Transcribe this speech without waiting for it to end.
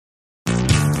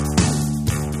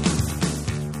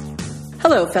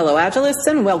Hello, fellow Agilists,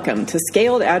 and welcome to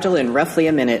Scaled Agile in Roughly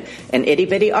a Minute, an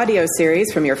itty-bitty audio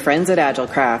series from your friends at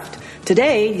AgileCraft.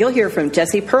 Today, you'll hear from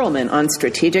Jesse Perlman on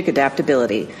strategic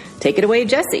adaptability. Take it away,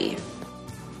 Jesse.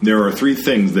 There are three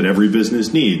things that every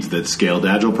business needs that Scaled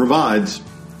Agile provides: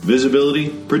 visibility,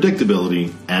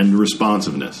 predictability, and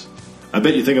responsiveness. I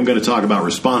bet you think I'm going to talk about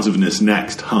responsiveness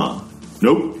next, huh?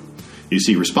 Nope. You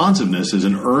see, responsiveness is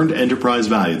an earned enterprise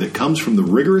value that comes from the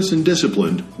rigorous and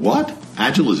disciplined. What?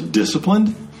 Agile is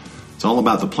disciplined? It's all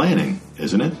about the planning,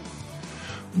 isn't it?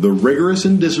 The rigorous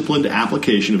and disciplined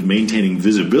application of maintaining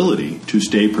visibility to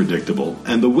stay predictable,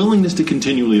 and the willingness to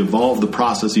continually evolve the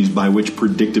processes by which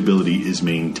predictability is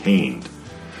maintained.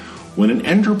 When an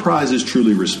enterprise is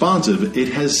truly responsive,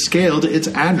 it has scaled its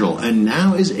agile and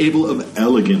now is able of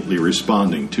elegantly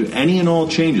responding to any and all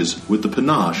changes with the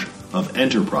panache of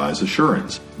enterprise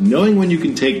assurance. Knowing when you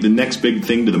can take the next big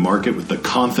thing to the market with the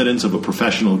confidence of a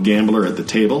professional gambler at the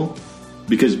table,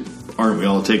 because aren't we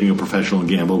all taking a professional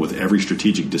gamble with every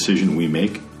strategic decision we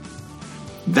make?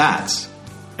 That's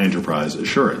enterprise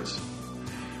assurance.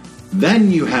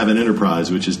 Then you have an enterprise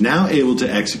which is now able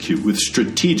to execute with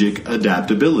strategic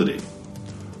adaptability.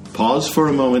 Pause for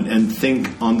a moment and think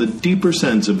on the deeper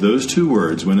sense of those two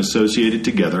words when associated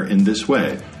together in this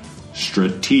way: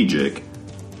 strategic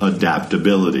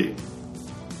adaptability.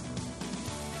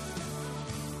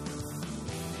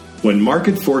 When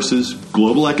market forces,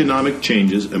 global economic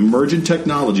changes, emergent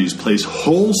technologies place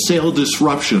wholesale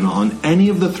disruption on any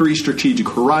of the three strategic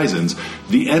horizons,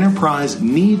 the enterprise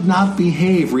need not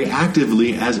behave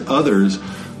reactively as others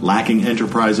lacking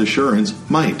enterprise assurance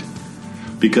might.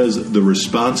 Because the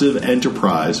responsive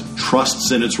enterprise trusts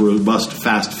in its robust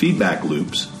fast feedback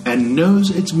loops and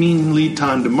knows its mean lead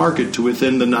time to market to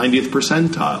within the 90th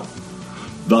percentile,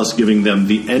 thus giving them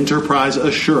the enterprise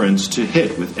assurance to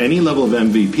hit with any level of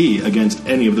MVP against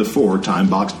any of the four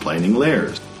time-boxed planning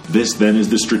layers. This then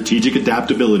is the strategic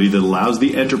adaptability that allows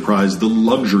the enterprise the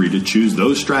luxury to choose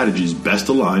those strategies best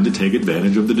aligned to take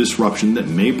advantage of the disruption that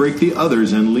may break the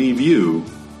others and leave you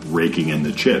raking in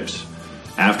the chips.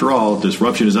 After all,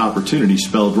 disruption is opportunity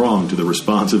spelled wrong to the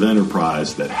responsive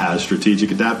enterprise that has strategic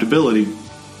adaptability.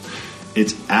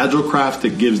 It's AgileCraft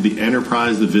that gives the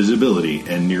enterprise the visibility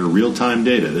and near real-time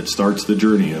data that starts the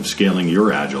journey of scaling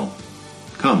your Agile.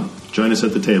 Come, join us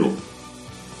at the table.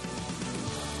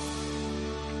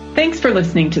 Thanks for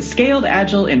listening to Scaled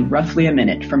Agile in Roughly a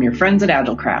Minute from your friends at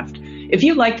AgileCraft. If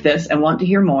you like this and want to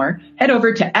hear more, head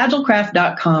over to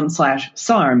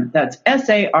agilecraft.com/SARM, that's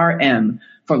SARM,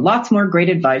 for lots more great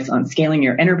advice on scaling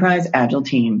your enterprise Agile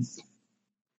teams.